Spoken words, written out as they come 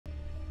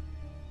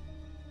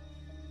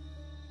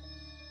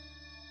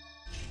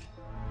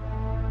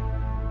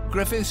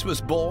Griffiths was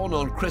born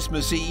on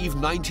Christmas Eve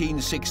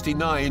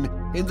 1969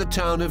 in the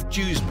town of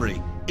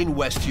Dewsbury in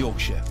West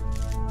Yorkshire.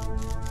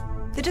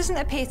 There doesn't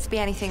appear to be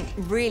anything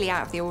really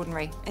out of the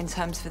ordinary in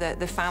terms of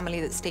the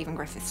family that Stephen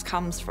Griffiths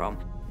comes from.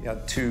 He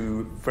had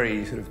two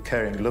very sort of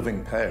caring,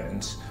 loving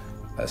parents,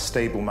 a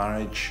stable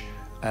marriage.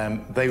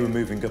 They were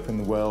moving up in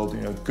the world, you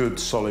know, good,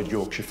 solid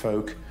Yorkshire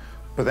folk,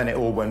 but then it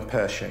all went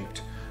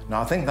pear-shaped. Now,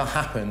 I think that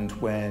happened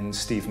when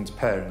Stephen's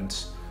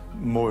parents,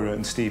 Moira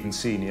and Stephen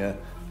Sr.,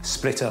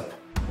 split up.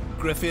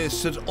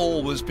 Griffiths had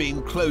always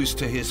been close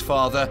to his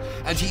father,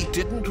 and he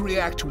didn't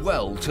react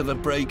well to the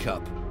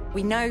breakup.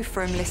 We know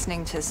from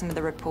listening to some of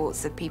the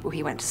reports of people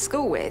he went to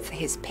school with,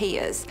 his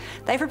peers,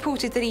 they've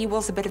reported that he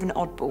was a bit of an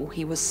oddball.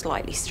 He was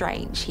slightly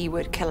strange. He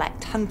would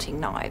collect hunting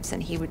knives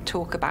and he would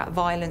talk about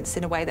violence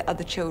in a way that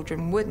other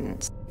children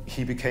wouldn't.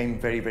 He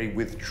became very, very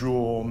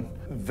withdrawn,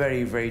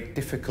 very, very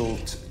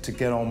difficult to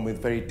get on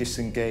with, very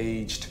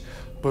disengaged,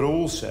 but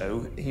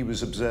also he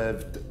was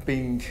observed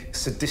being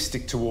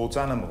sadistic towards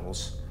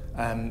animals.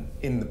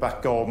 In the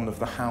back garden of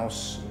the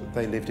house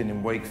they lived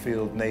in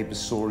Wakefield, neighbours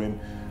saw him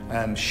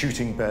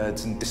shooting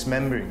birds and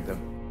dismembering them.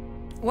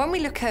 When we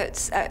look at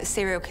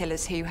serial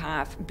killers who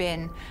have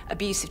been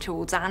abusive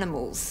towards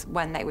animals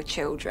when they were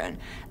children,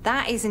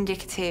 that is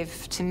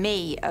indicative to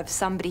me of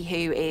somebody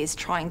who is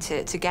trying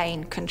to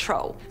gain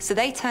control. So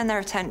they turn their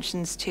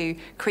attentions to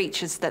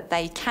creatures that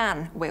they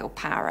can wield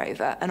power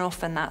over, and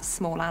often that's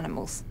small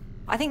animals.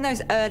 I think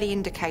those early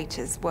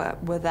indicators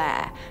were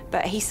there,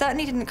 but he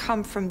certainly didn't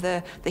come from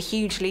the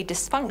hugely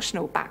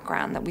dysfunctional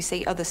background that we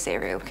see other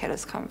serial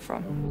killers come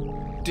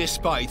from.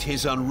 Despite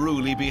his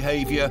unruly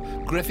behaviour,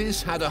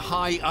 Griffiths had a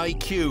high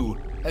IQ,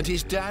 and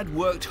his dad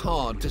worked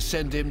hard to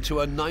send him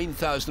to a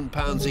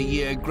 £9,000 a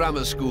year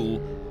grammar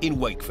school in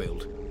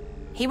Wakefield.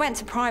 He went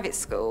to private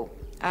school,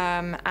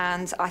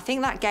 and I think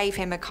that gave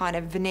him a kind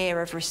of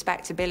veneer of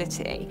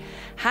respectability.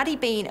 Had he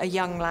been a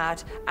young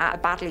lad at a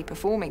badly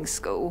performing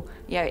school,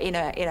 you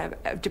know, in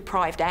a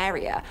deprived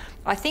area,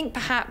 I think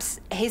perhaps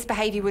his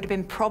behaviour would have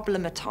been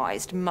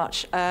problematised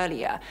much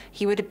earlier.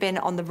 He would have been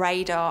on the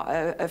radar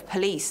of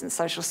police and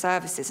social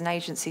services and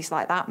agencies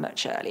like that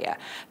much earlier.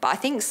 But I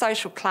think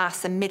social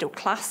class and middle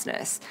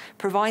classness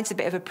provides a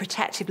bit of a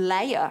protective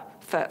layer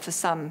for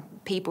some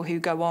people who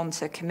go on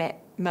to commit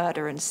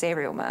murder and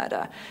serial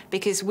murder,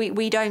 because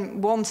we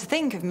don't want to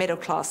think of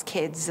middle-class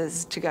kids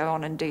as to go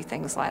on and do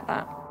things like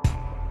that.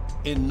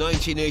 In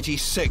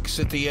 1986,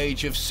 at the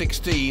age of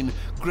 16,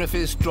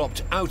 Griffiths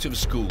dropped out of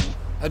school,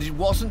 and it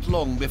wasn't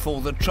long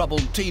before the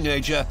troubled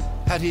teenager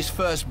had his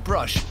first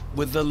brush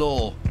with the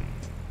law.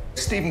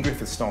 Stephen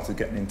Griffiths started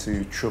getting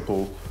into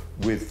trouble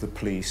with the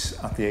police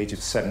at the age of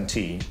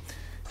 17.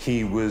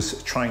 He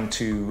was trying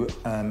to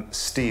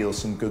steal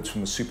some goods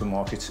from a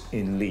supermarket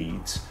in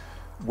Leeds.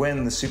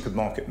 When the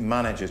supermarket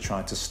manager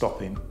tried to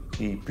stop him,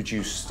 he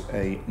produced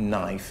a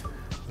knife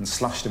and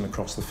slashed him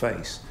across the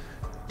face.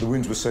 The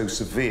wounds were so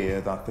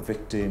severe that the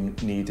victim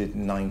needed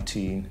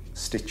 19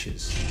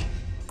 stitches.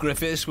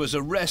 Griffiths was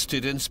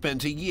arrested and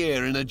spent a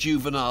year in a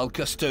juvenile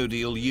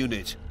custodial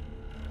unit.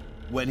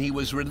 When he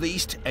was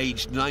released,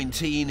 aged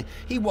 19,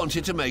 he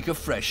wanted to make a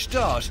fresh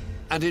start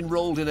and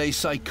enrolled in a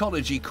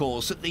psychology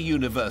course at the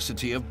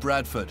University of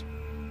Bradford.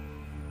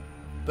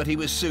 But he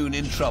was soon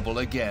in trouble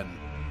again.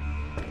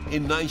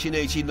 In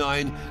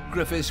 1989,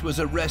 Griffiths was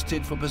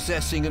arrested for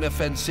possessing an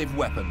offensive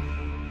weapon,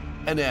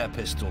 an air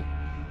pistol,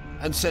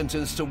 and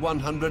sentenced to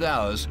 100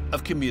 hours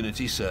of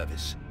community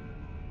service.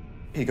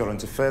 He got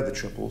into further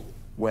trouble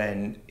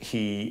when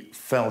he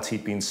felt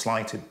he'd been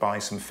slighted by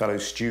some fellow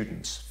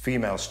students,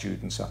 female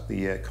students at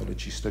the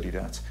college he studied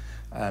at.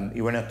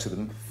 He went up to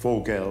them,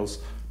 4 girls,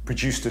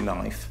 produced a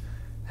knife,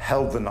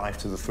 held the knife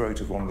to the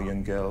throat of one of the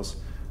young girls,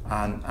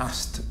 and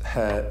asked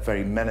her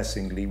very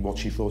menacingly what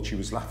she thought she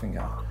was laughing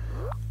at.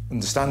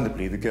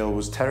 Understandably, the girl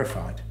was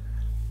terrified.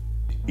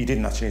 He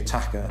didn't actually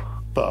attack her,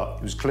 but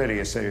it was clearly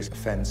a serious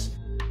offence.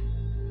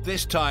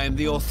 This time,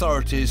 the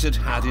authorities had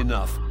had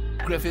enough.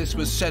 Griffiths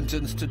was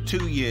sentenced to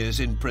 2 years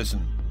in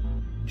prison.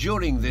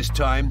 During this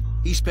time,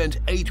 he spent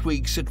 8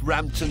 weeks at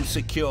Rampton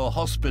Secure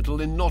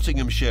Hospital in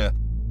Nottinghamshire,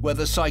 where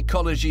the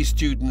psychology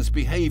student's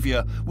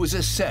behaviour was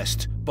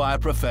assessed by a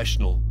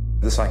professional.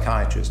 The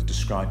psychiatrist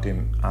described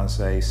him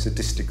as a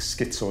sadistic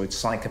schizoid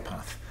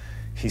psychopath.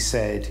 He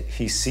said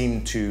he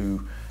seemed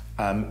to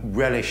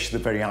relish the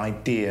very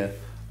idea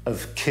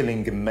of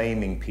killing and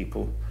maiming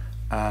people,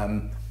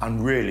 and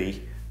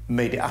really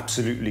made it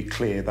absolutely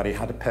clear that he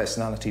had a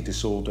personality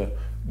disorder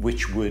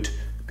which would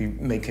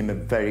make him a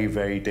very,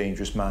 very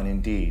dangerous man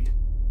indeed.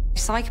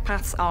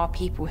 Psychopaths are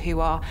people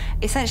who are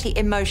essentially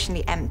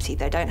emotionally empty.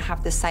 They don't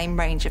have the same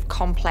range of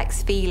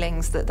complex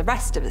feelings that the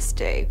rest of us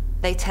do.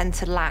 They tend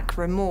to lack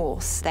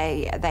remorse.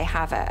 They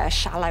have a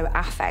shallow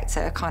affect,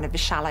 a kind of a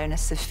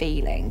shallowness of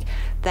feeling.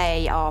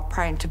 They are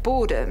prone to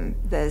boredom.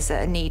 There's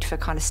a need for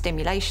kind of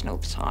stimulation all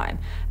the time.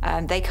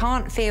 They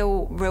can't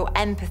feel real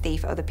empathy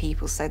for other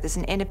people, so there's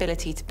an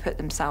inability to put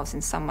themselves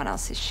in someone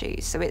else's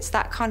shoes. So it's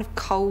that kind of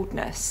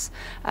coldness,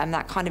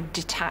 that kind of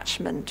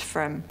detachment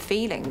from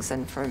feelings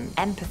and from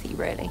empathy sympathy,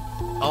 really.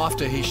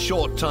 After his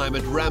short time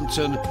at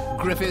Rampton,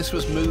 Griffiths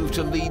was moved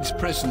to Leeds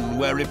Prison,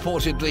 where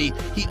reportedly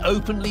he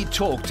openly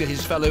talked to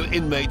his fellow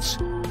inmates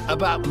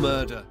about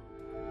murder.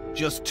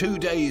 Just 2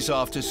 days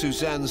after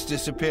Suzanne's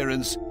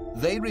disappearance,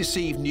 they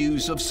received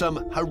news of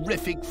some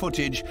horrific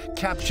footage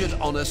captured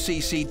on a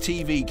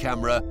CCTV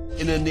camera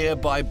in a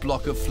nearby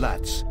block of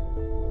flats,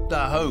 the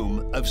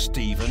home of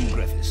Stephen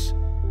Griffiths.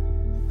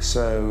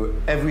 So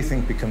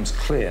everything becomes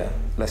clear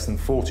less than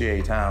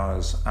 48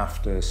 hours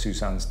after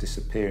Suzanne's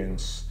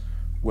disappearance,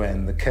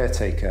 when the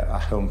caretaker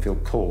at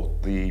Homefield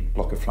Court, the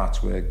block of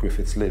flats where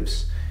Griffiths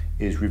lives,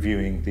 is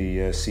reviewing the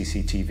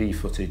CCTV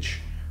footage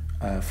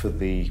for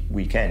the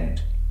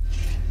weekend.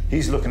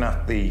 He's looking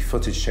at the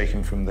footage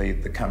taken from the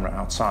camera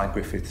outside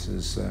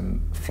Griffiths'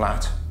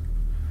 flat.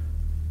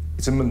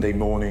 It's a Monday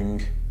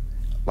morning.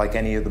 Like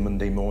any other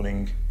Monday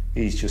morning,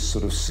 he's just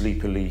sort of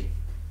sleepily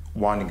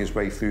winding his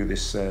way through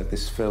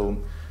this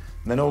film.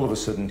 And then all of a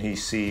sudden he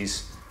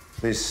sees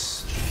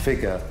this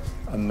figure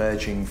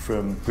emerging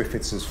from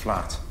Griffiths'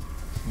 flat,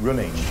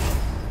 running,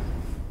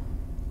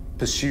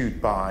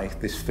 pursued by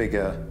this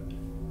figure,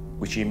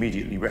 which he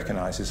immediately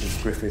recognises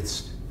as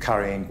Griffiths,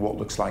 carrying what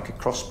looks like a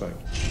crossbow.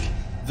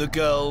 The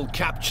girl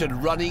captured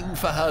running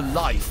for her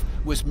life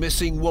was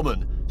missing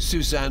woman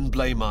Suzanne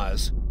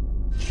Blamires.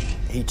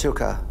 He took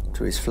her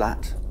to his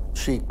flat.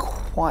 She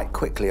quite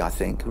quickly, I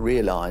think,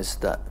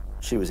 realised that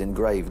she was in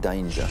grave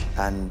danger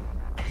and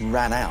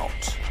ran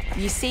out.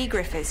 You see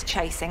Griffiths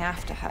chasing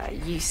after her.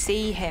 You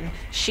see him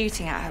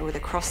shooting at her with a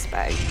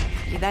crossbow.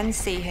 You then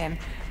see him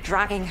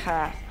dragging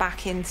her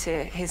back into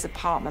his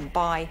apartment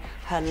by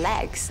her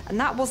legs. And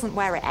that wasn't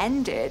where it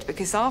ended,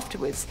 because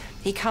afterwards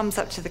he comes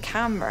up to the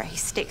camera, he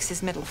sticks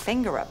his middle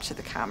finger up to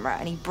the camera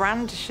and he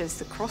brandishes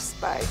the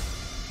crossbow.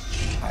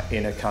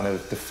 In a kind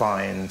of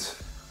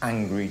defiant,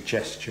 angry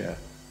gesture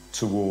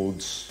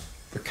towards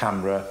the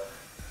camera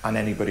and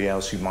anybody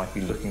else who might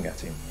be looking at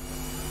him.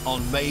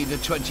 On May the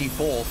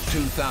 24th,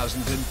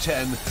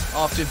 2010,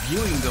 after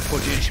viewing the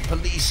footage,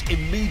 police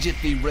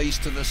immediately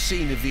raced to the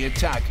scene of the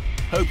attack,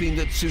 hoping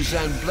that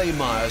Suzanne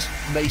Blamires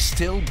may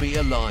still be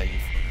alive.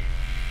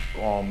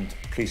 Armed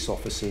police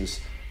officers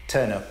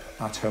turn up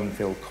at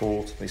Homefield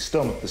Court. They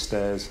storm up the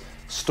stairs,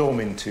 storm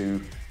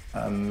into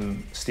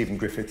Stephen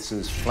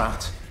Griffiths'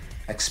 flat,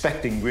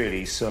 expecting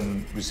really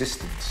some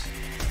resistance.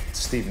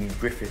 Stephen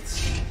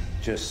Griffiths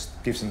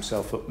just gives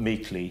himself up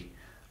meekly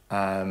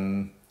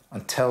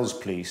and tells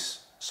police,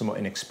 somewhat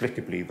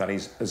inexplicably, that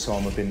he's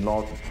Osama bin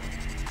Laden.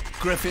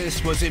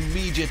 Griffiths was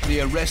immediately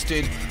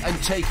arrested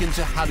and taken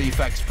to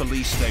Halifax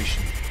police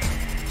station.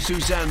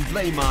 Suzanne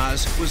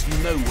Blamires was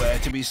nowhere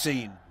to be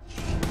seen.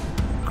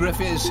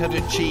 Griffiths had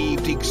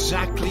achieved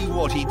exactly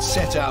what he'd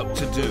set out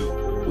to do.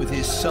 With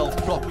his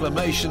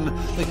self-proclamation,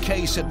 the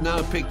case had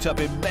now picked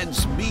up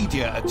immense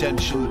media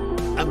attention,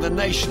 and the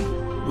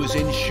nation was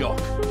in shock.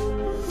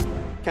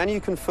 Can you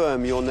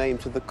confirm your name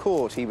to the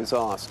court, he was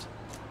asked.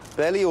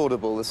 Barely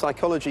audible, the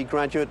psychology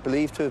graduate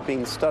believed to have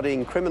been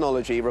studying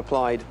criminology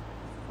replied,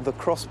 "The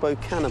Crossbow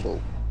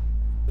Cannibal."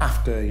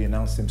 After he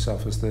announced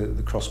himself as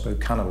the Crossbow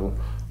Cannibal,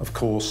 of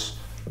course,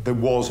 there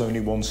was only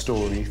one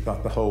story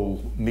that the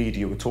whole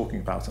media were talking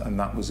about, and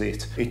that was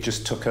it. It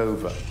just took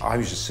over. I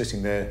was just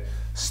sitting there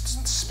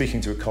speaking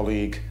to a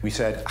colleague. We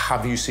said,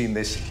 "Have you seen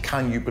this?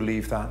 Can you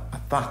believe that?"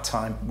 At that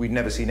time, we'd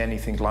never seen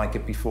anything like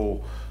it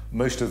before.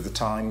 Most of the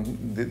time,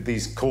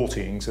 these court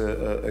hearings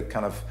are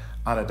kind of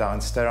anodyne,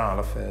 sterile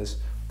affairs.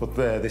 But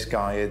there, this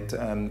guy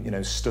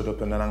had, stood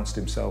up and announced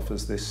himself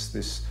as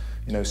this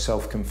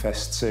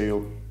self-confessed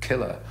serial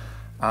killer.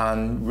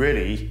 And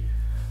really,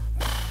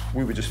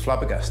 we were just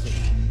flabbergasted.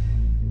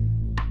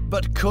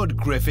 But could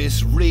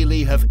Griffiths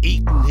really have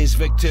eaten his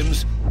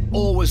victims,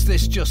 or was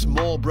this just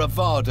more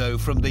bravado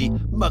from the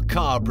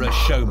macabre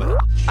showman?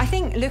 I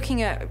think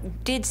looking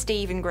at, did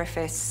Stephen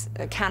Griffiths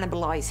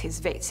cannibalise his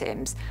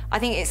victims? I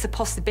think it's a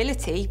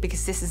possibility,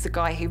 because this is a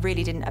guy who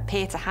really didn't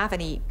appear to have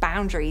any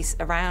boundaries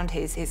around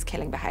his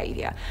killing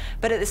behaviour.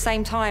 But at the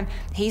same time,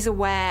 he's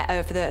aware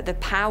of the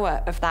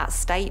power of that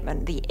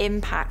statement, the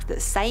impact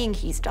that saying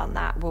he's done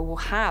that will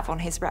have on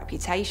his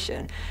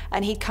reputation.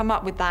 And he'd come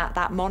up with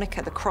that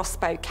moniker, the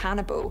Crossbow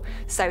Cannibal.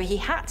 So he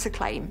had to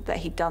claim that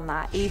he'd done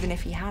that, even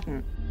if he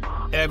hadn't.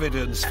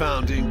 Evidence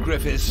found in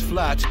Griffiths'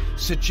 flat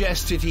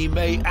suggested he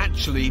may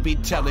actually be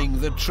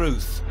telling the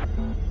truth.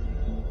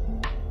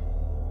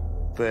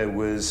 There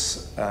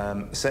was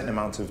a certain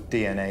amount of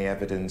DNA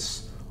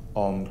evidence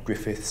on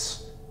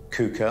Griffiths'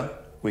 kuka,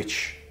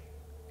 which,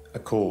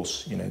 of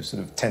course,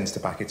 sort of tends to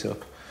back it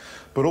up.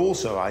 But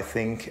also, I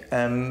think,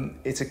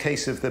 it's a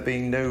case of there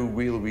being no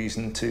real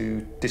reason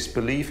to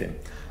disbelieve him.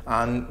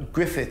 And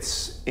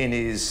Griffiths, in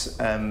his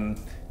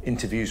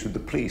interviews with the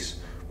police,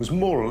 was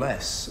more or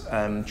less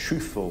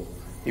truthful.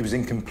 He was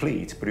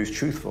incomplete, but he was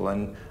truthful.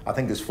 And I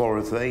think as far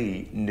as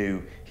they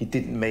knew, he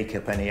didn't make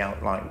up any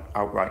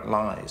outright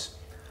lies.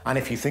 And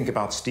if you think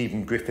about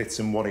Stephen Griffiths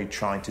and what he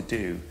tried to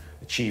do,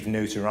 achieve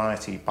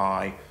notoriety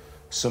by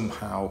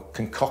somehow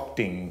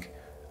contriving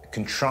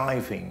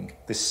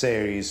this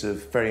series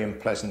of very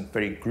unpleasant,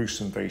 very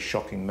gruesome, very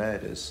shocking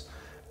murders,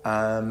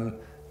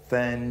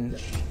 then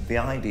the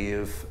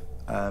idea of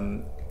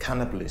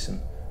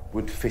cannibalism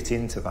would fit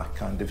into that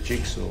kind of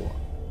jigsaw.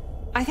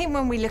 I think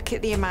when we look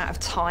at the amount of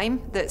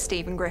time that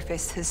Stephen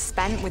Griffiths has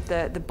spent with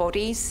the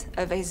bodies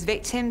of his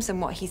victims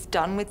and what he's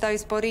done with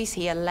those bodies,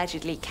 he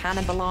allegedly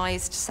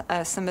cannibalised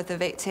some of the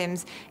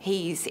victims,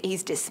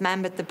 he's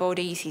dismembered the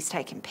bodies, he's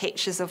taken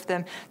pictures of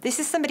them. This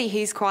is somebody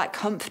who's quite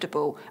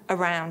comfortable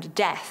around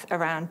death,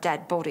 around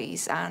dead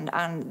bodies and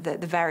the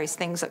various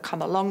things that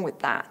come along with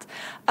that.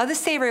 Other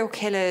serial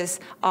killers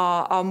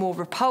are more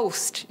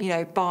repulsed, you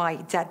know, by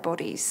dead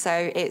bodies.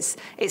 So it's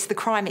the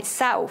crime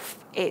itself.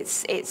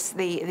 It's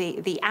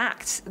the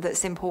act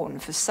that's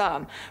important for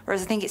some,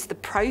 whereas I think it's the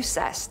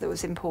process that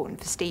was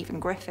important for Stephen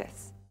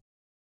Griffiths.